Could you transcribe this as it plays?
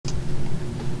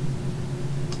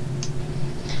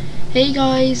Hey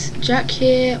guys, Jack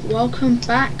here, welcome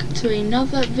back to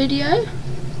another video.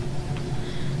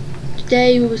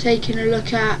 Today we were taking a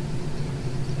look at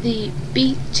the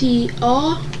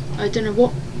BTR, I don't know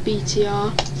what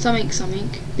BTR,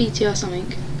 BTR something.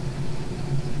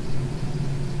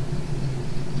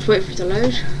 Just wait for it to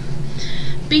load.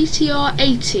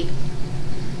 BTR-80.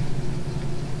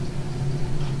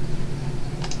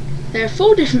 There are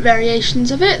 4 different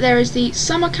variations of it. There is the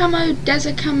summer camo,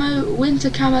 desert camo, winter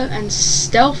camo and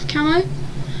stealth camo.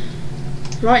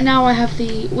 Right now I have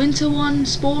the winter one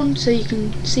spawned so you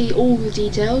can see all the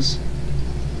details.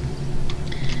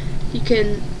 You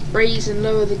can raise and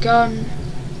lower the gun,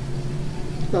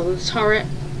 well, the turret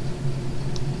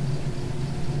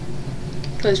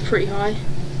goes pretty high.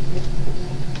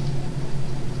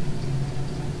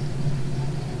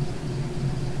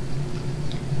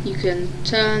 You can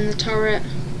turn the turret.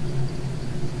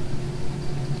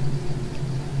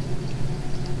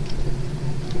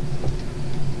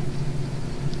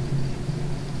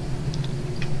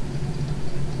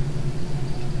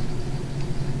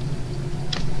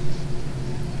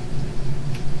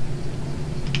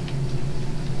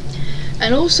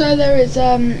 And also there is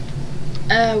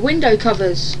window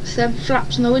covers, so them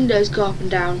flaps on the windows go up and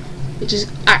down, which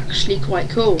is actually quite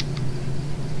cool.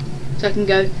 So I can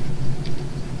go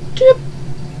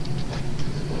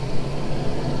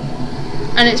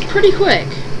and it's pretty quick.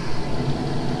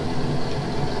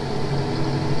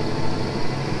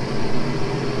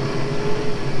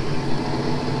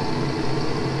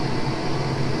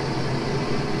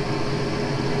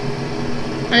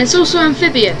 And it's also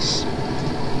amphibious.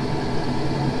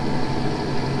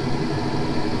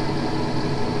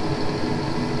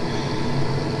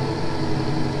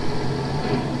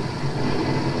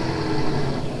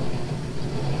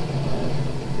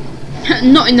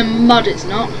 Not in the mud, it's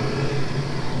not.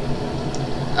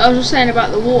 I was just saying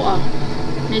about the water.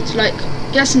 I need to like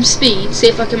get some speed, see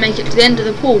if I can make it to the end of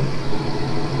the pool.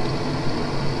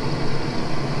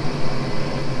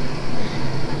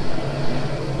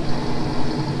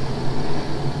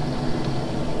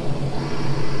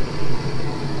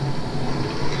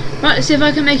 Right, let's see if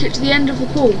I can make it to the end of the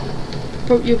pool.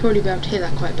 You'll probably be able to hear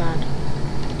that quite bad.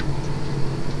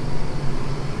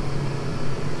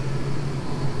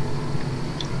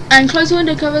 And close the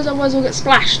window covers, otherwise we'll get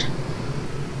splashed.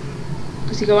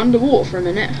 Because you go underwater for a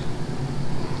minute.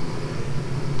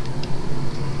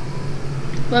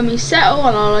 When we settle,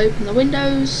 I'll open the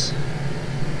windows.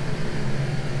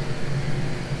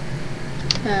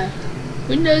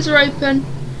 Windows are open.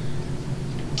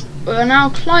 We're now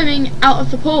climbing out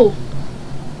of the pool.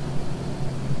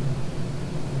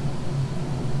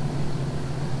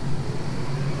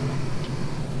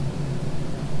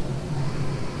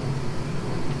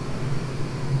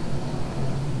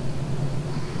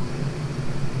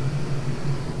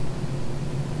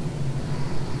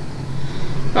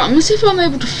 Right, I'm going to see if I'm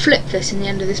able to flip this in the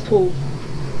end of this pool.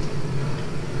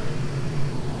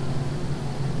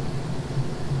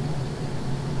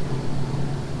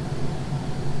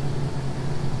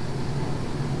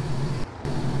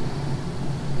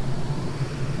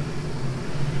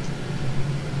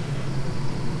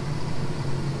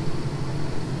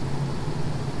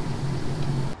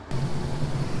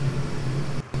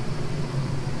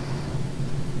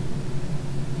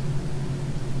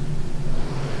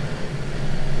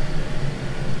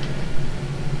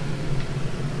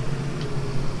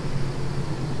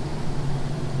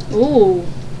 Ooh.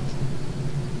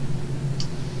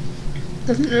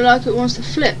 Doesn't look like it wants to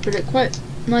flip, but it quite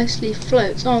nicely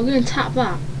floats. Oh, I'm going to tap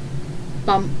that.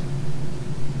 Bump.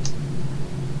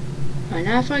 Right,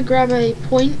 now if I grab a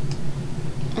point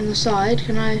on the side,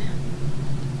 can I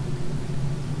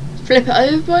flip it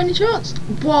over by any chance?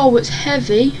 Whoa, it's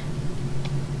heavy.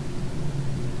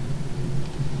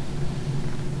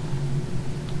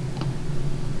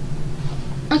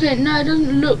 Okay, no, it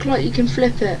doesn't look like you can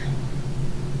flip it.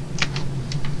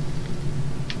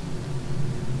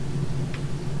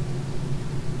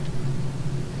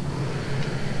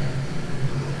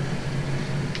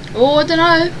 Oh, I don't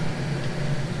know.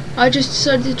 I just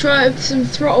decided to try it with some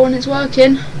throttle and it's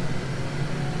working.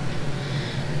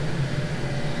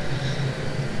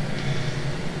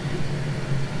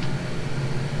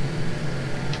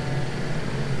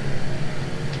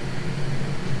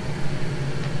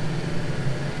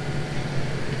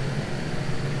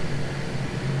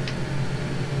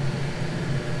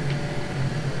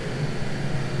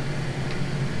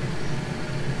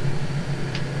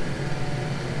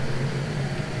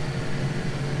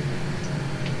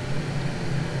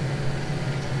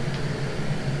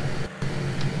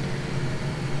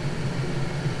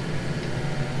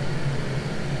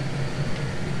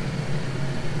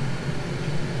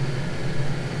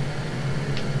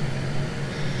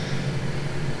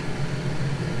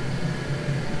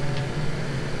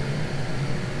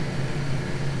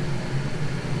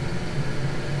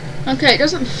 Okay, it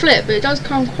doesn't flip, but it does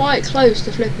come quite close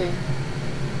to flipping.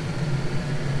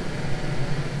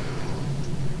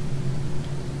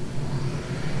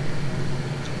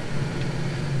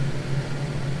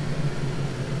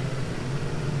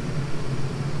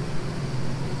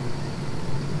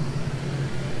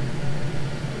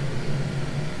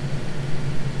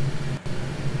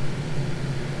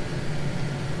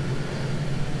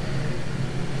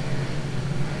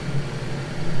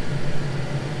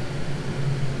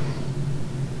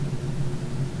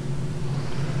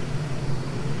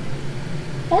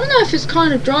 I don't know if it's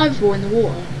kind of drivable in the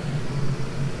water.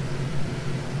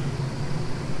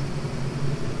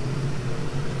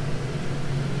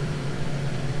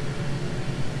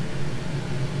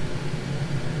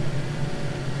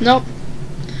 Nope.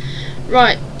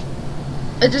 Right.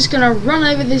 I'm just gonna run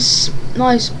over this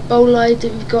nice bolide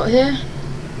that we've got here.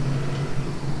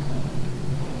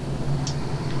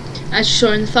 As you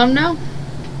saw in the thumbnail.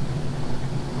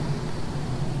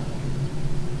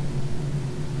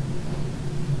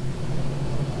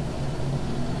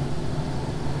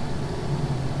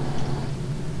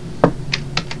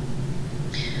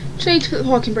 So I need to put the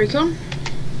parking brake on.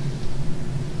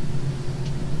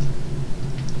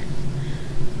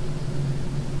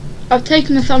 I've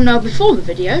taken the thumbnail before the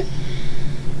video.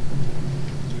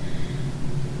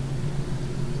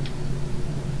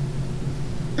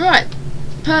 Right,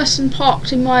 person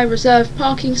parked in my reserved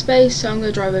parking space, so I'm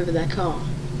going to drive over their car.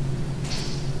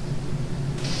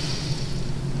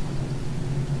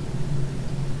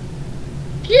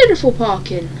 Beautiful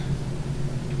parking.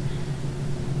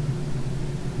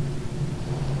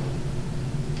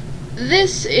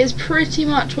 This is pretty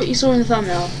much what you saw in the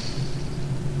thumbnail.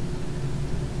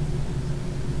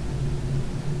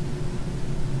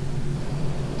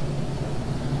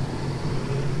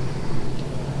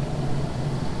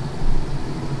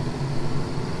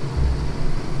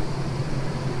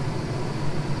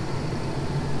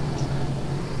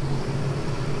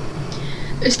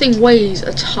 This thing weighs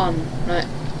a ton, like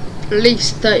at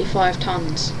least 35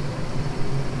 tons.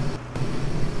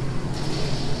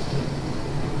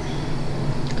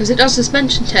 Because it does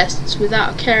suspension tests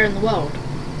without a care in the world.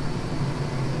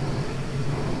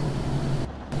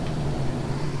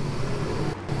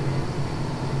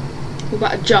 What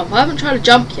about a jump? I haven't tried a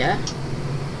jump yet.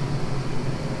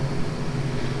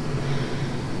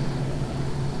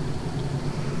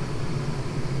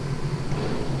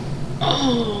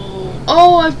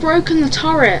 Oh, I've broken the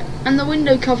turret and the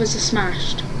window covers are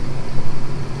smashed.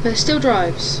 But it still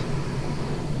drives.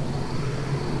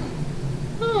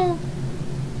 Oh.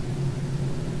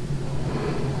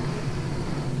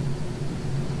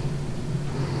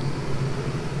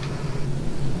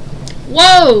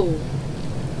 Whoa!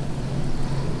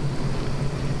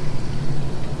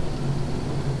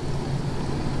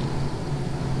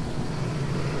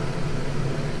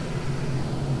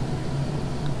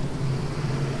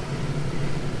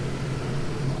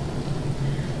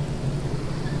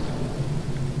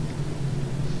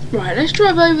 Right, let's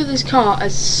drive over this car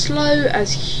as slow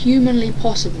as humanly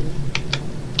possible.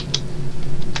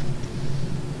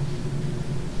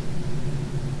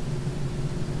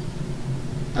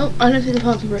 Oh, I don't think the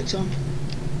parking brake's on.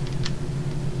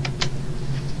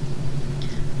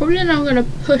 Probably now I'm going to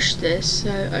push this, so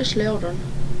actually hold on.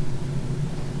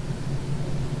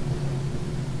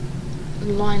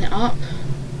 Line it up.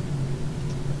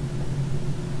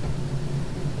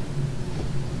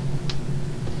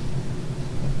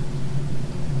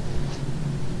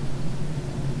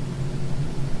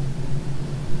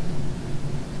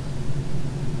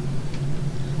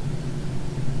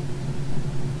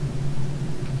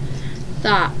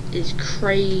 That is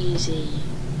crazy.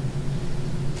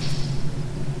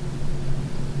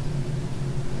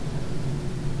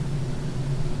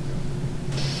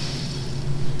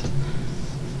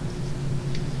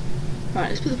 Right,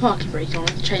 let's put the parking brake on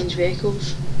and change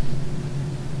vehicles.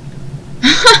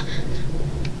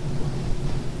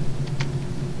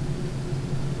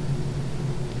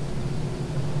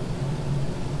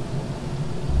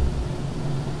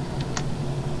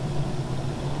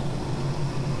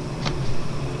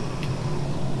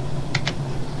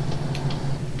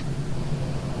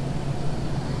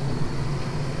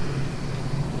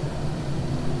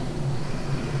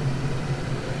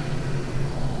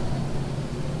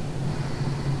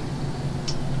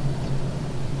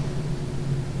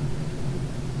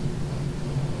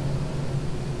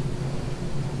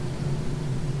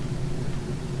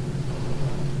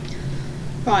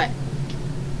 Right.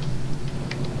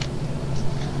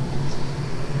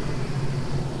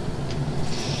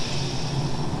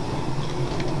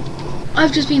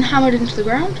 I've just been hammered into the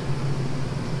ground.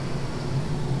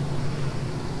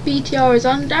 BTR is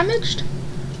undamaged.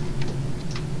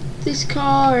 This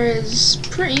car is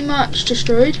pretty much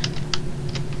destroyed.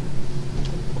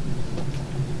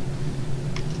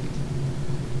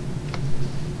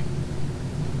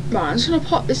 Right, I'm just going to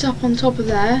pop this up on top of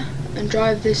there and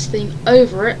drive this thing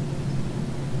over it.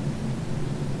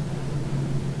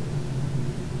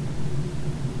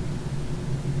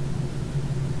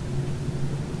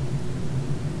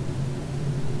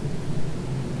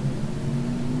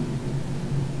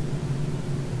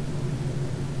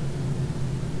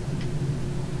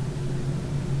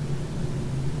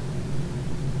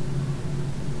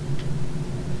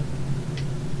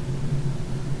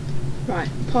 Right,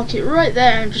 park it right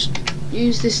there and just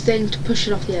use this thing to push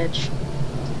it off the edge.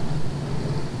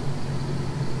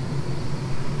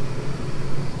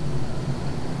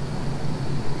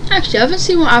 Actually, I haven't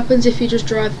seen what happens if you just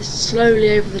drive this slowly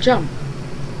over the jump.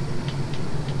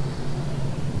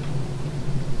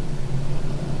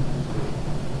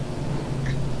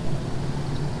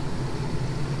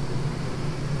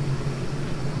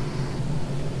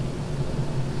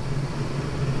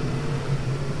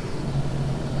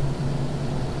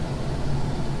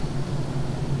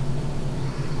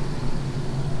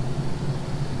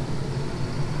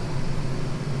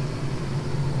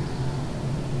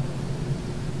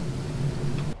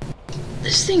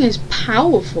 This thing is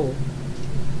powerful.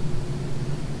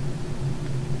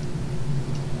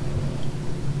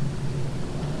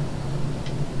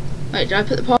 Wait, did I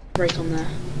put the parking brake on there?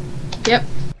 Yep.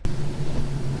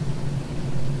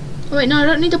 Oh wait, no, I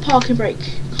don't need the parking brake.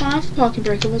 Can't have the parking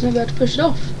brake, I wasn't able to push it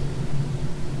off.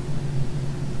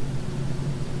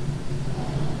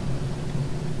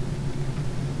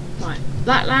 Right,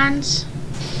 that lands.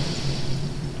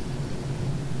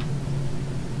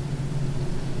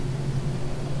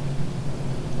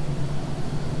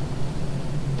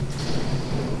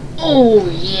 Oh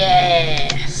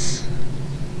yes!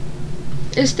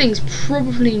 This thing's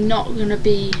probably not going to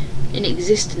be in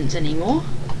existence anymore.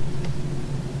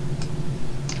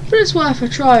 But it's worth a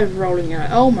try of rolling it.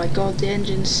 Oh my god, the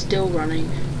engine's still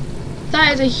running.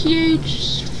 That is a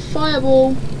huge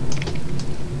fireball.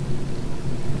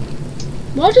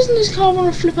 Why doesn't this car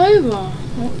want to flip over?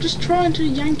 I'm just trying to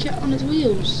yank it on its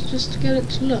wheels, just to get it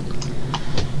to look.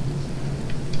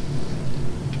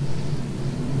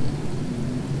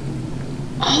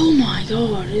 Oh my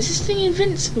god, is this thing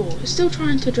invincible? It's still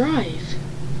trying to drive.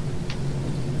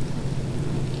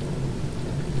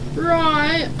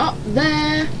 Right, up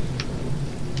there.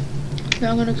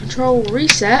 Now I'm going to control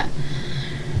reset.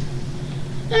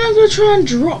 And I'm going to try and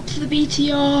drop the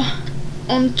BTR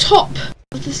on top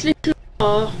of this little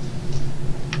car.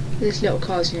 This little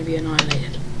car is going to be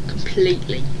annihilated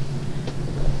completely.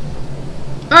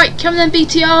 Right, come then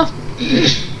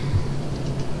BTR.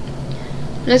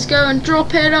 Let's go and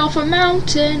drop it off a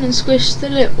mountain and squish the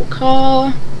little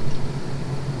car.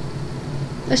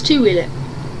 Let's two-wheel it.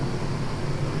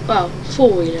 Well,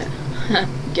 four-wheel it.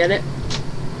 Get it?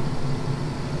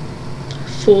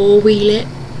 Four-wheel it.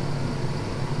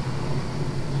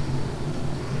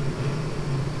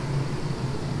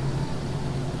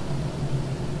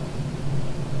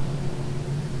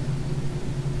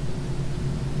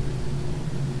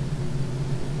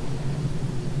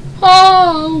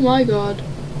 Oh my god.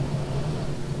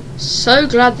 So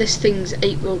glad this thing's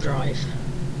 8-wheel drive.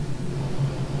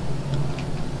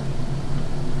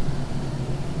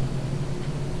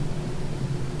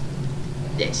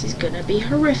 This is gonna be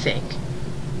horrific.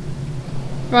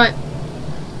 Right,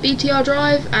 BTR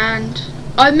drive, and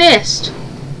I missed.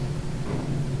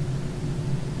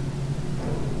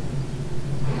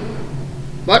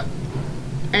 What?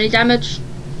 Any damage?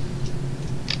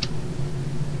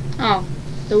 Oh,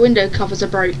 the window covers are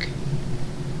broke.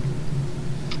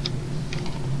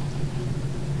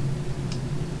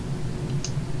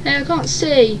 Hey, I can't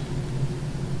see.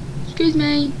 Excuse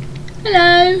me.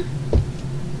 Hello.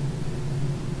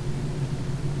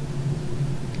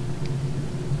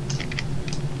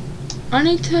 I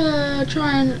need to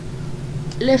try and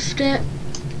lift it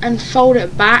and fold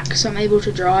it back so I'm able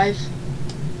to drive.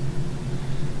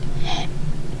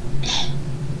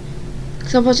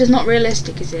 Because otherwise it's not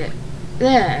realistic, is it?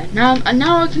 There. Now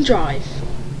I can drive.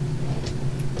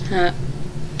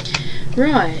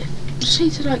 Right. Just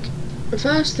need to like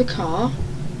reverse the car.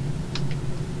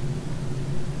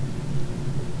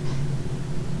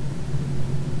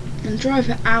 And drive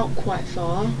it out quite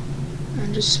far.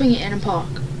 And just swing it in and park.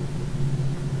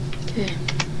 Okay.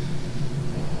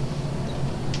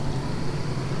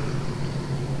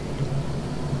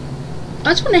 I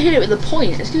just want to hit it with a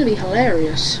point. It's going to be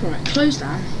hilarious. Right, close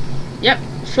down. Yep,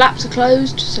 flaps are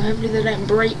closed, so hopefully they don't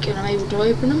break and I'm able to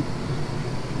open them.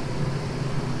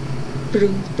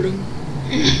 Broom, broom.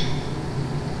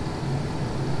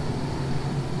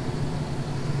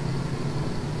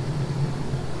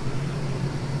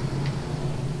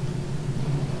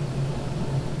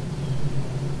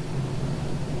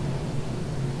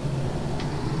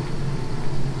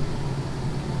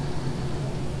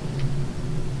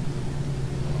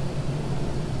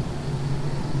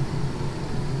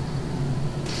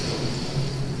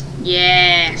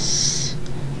 Yes!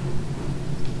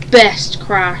 Best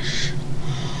crash.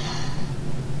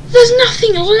 There's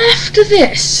nothing left of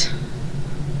this!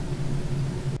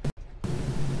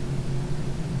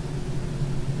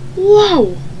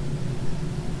 Whoa!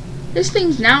 This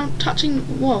thing's now touching...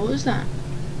 Whoa, what is that?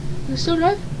 Is it still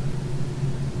alive?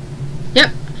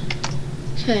 Yep.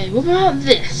 Okay, what about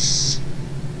this?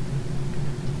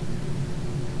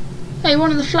 Hey,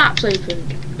 one of the flaps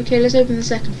opened. Okay, let's open the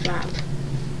second flap.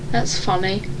 That's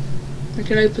funny. I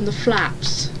can open the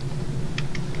flaps.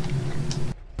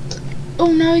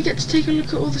 Oh, now we get to take a look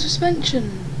at all the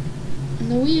suspension and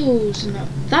the wheels and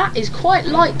that is quite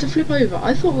light to flip over.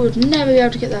 I thought we would never be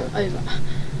able to get that over.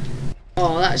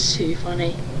 Oh, that's too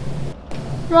funny.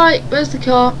 Right, where's the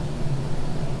car?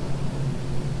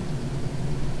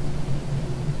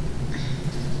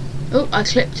 Oh, I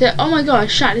clipped it. Oh my god, I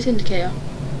shattered this indicator.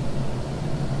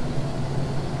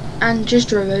 And just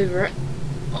drove over it.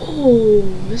 Oh,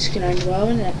 this is going to end well,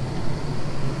 isn't it?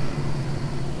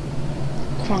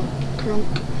 Crunk,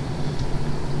 crunk.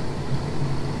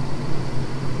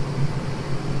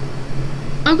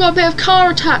 I've got a bit of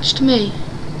car attached to me.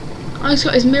 I just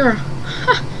got his mirror.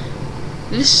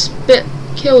 This bit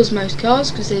kills most cars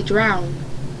because they drown.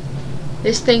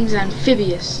 This thing's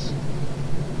amphibious.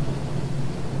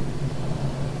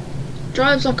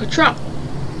 Drives like a truck.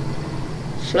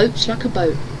 Floats like a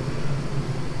boat.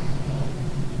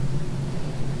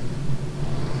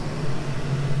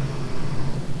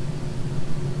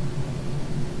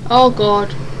 Oh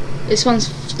god, this one's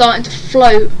starting to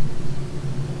float.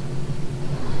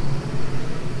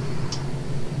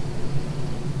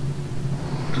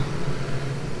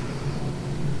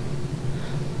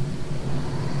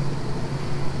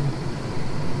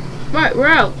 Right, we're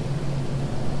out.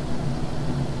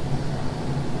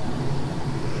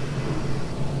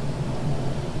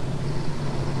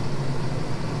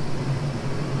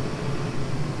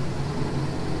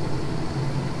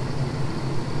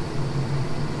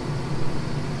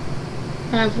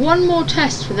 I have one more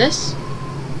test for this.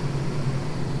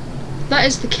 That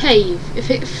is the cave. If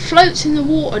it floats in the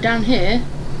water down here,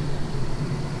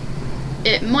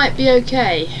 it might be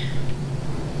okay.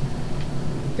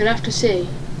 We'll have to see.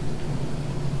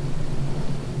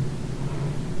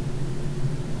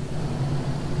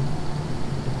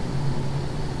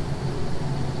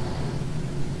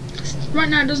 Right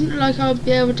now it doesn't look like I'll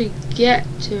be able to get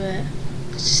to it.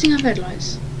 Does this thing have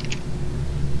headlights?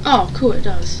 Oh cool, it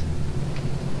does.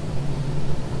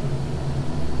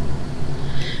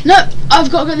 No,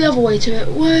 I've got to go the other way to it.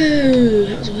 Whoa,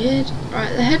 that was weird.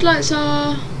 Right, the headlights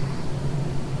are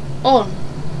on.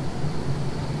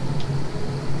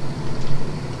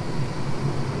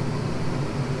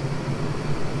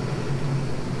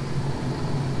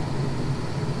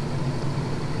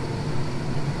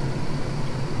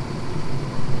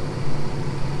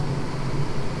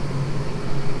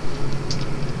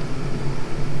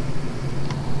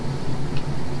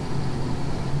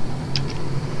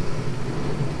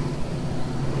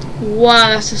 Wow,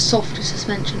 that's the softest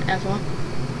suspension ever.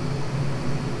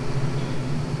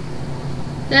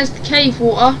 There's the cave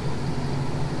water.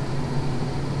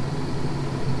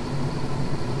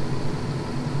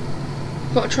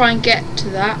 Got to try and get to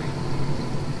that.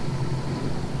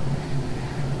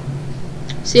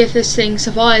 See if this thing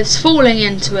survives falling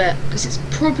into it, because it's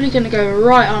probably going to go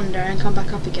right under and come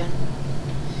back up again.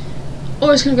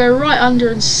 Or it's going to go right under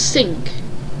and sink.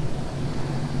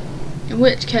 In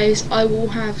which case I will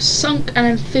have sunk an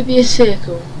amphibious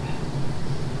vehicle.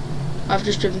 I've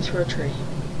just driven through a tree.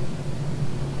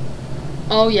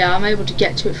 Oh yeah, I'm able to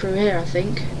get to it through here, I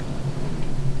think.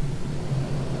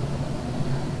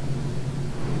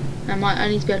 I might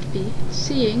only be able to be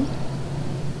seeing.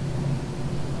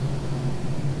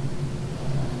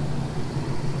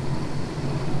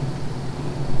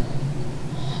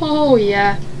 Oh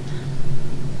yeah.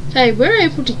 Okay, we're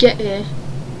able to get here.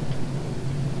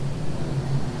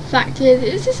 Fact is,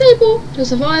 it is able to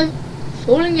survive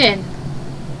falling in.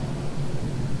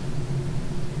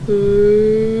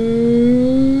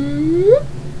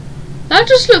 That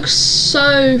just looks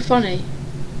so funny.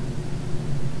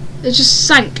 It just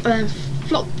sank and then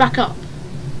flopped back up.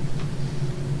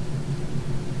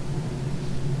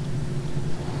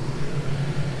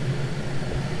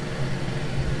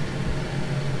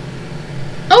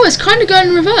 it's kind of going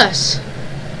in reverse.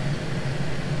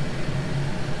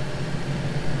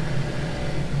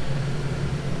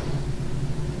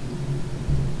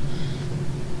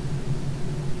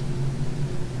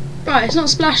 Right, it's not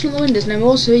splashing on the windows no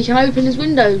more, so he can open his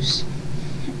windows.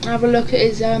 Have a look at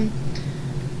his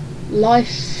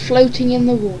life floating in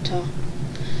the water.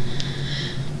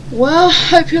 Well,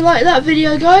 hope you like that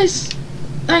video, guys.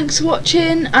 Thanks for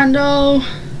watching, and I'll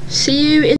see you in